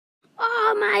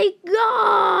my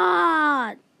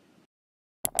god!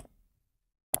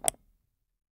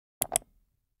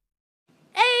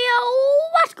 Hey yo,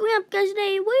 what's going up guys?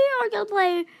 Today we are gonna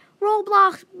play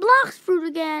Roblox Blox Fruit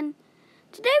again.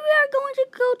 Today we are going to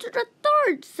go to the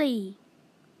third sea.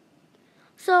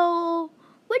 So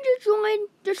when you join,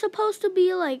 there's supposed to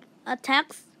be like a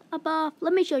text above.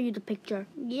 Let me show you the picture.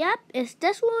 Yep, it's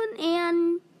this one,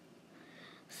 and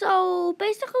so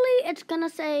basically it's gonna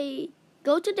say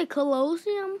go to the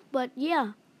Colosseum, but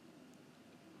yeah,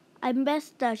 I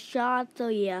missed the shot, so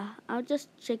yeah, I'll just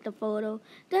check the photo.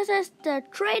 This is the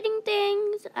trading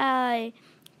things. I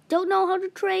don't know how to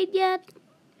trade yet,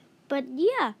 but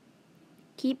yeah,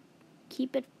 keep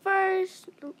it first.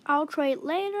 I'll trade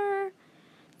later.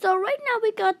 So right now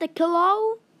we got the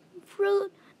kilo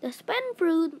fruit, the spin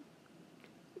fruit,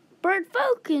 bird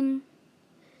falcon,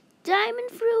 diamond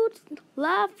fruit,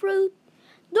 lava fruit,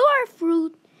 dwarf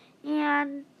fruit,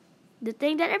 and the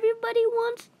thing that everybody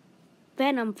wants,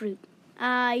 venom fruit.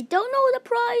 I don't know the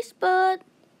price, but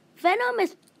venom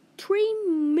is 3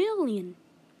 million.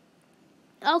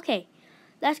 Okay,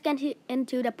 let's get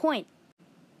into the point.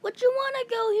 What you wanna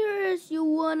go here is you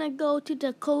wanna go to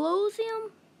the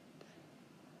Colosseum.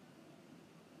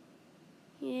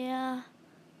 Yeah,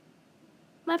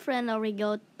 my friend already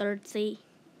go third sea.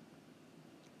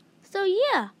 So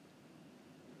yeah,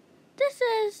 this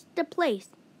is the place.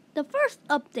 The first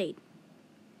update.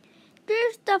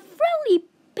 There's the friendly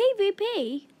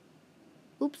PvP.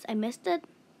 Oops, I missed it.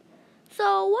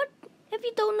 So what if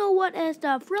you don't know what is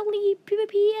the friendly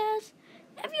PvP is?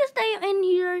 If you stay in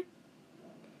here,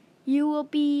 you will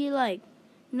be like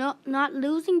not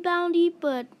losing bounty,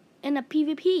 but in a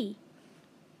PvP.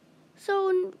 So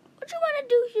what you wanna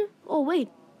do here? Oh wait.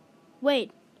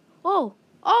 Oh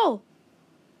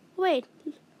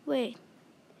wait.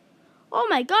 Oh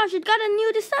my gosh, it got a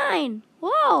new design.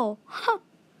 Whoa.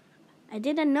 I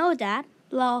didn't know that.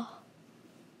 Lol.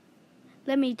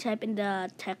 Let me type in the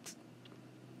text.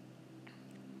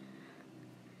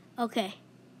 Okay.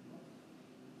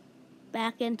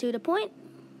 Back into the point.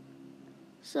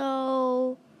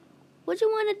 So, what you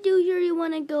want to do here, you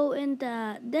want to go in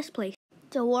this place.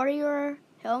 The warrior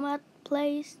helmet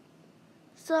place.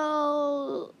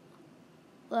 So,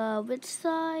 which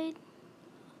side?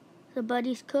 The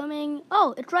buddy's coming.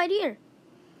 Oh, it's right here.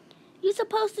 You're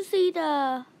supposed to see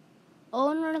the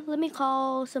owner. Let me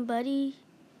call somebody.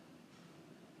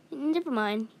 Never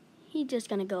mind. He's just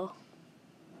gonna go.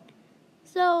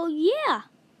 So yeah,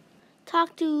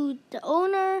 talk to the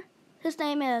owner. His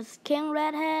name is King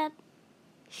Redhead.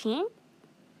 Shank?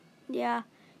 Yeah.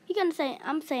 He gonna say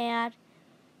I'm sad.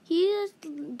 He is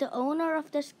the owner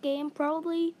of this game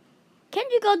probably.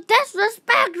 Can you go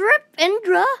disrespect Rip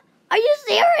Indra? Are you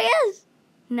serious?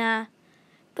 Nah.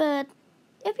 But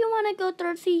if you wanna go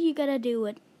third sea, you gotta do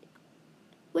it.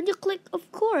 When you click of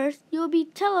course, you'll be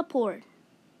teleported.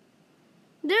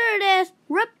 There it is,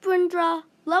 Rip Indra,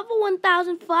 level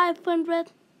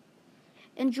 1500.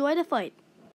 Enjoy the fight.